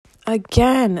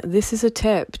again, this is a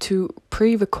tip to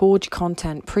pre-record your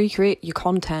content, pre-create your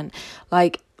content.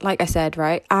 Like I said,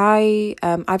 right,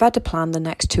 I've had to plan the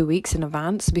next 2 weeks in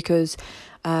advance because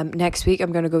next week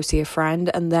I'm going to go see a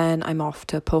friend, and then I'm off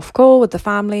to Porthcawl with the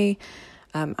family.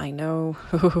 I know,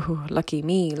 lucky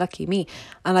me.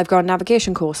 And I've got a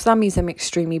navigation course. So that means I'm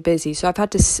extremely busy. So I've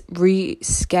had to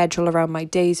reschedule around my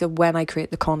days of when I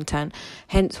create the content.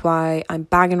 Hence why I'm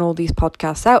banging all these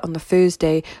podcasts out on the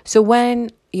Thursday. So when,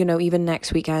 even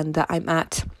next weekend that I'm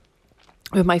at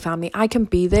with my family, I can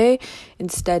be there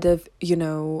instead of,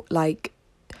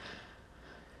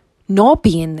 not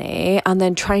being there and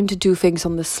then trying to do things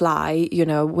on the sly,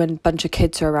 when a bunch of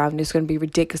kids are around, it's going to be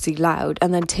ridiculously loud,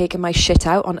 and then taking my shit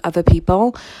out on other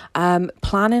people.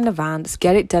 Plan in advance,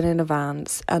 get it done in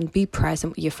advance, and be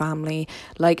present with your family.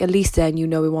 Like, at least then it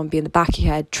won't be in the back of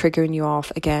your head triggering you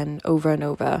off again over and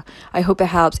over. I hope it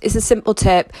helps. It's a simple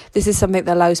tip. This is something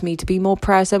that allows me to be more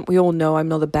present. We all know I'm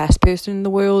not the best person in the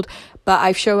world, but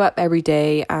I show up every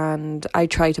day and I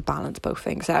try to balance both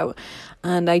things out.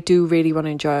 And I do really want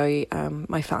to enjoy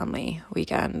my family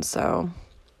weekend. So,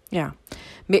 yeah.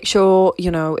 Make sure,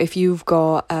 if you've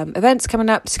got events coming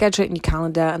up, schedule it in your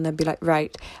calendar and then be like,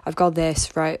 right, I've got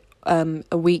this, right,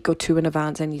 a week or two in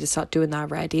advance. I need to start doing that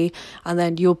already. And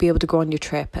then you'll be able to go on your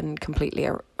trip and completely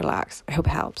relax. I hope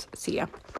it helps. See ya.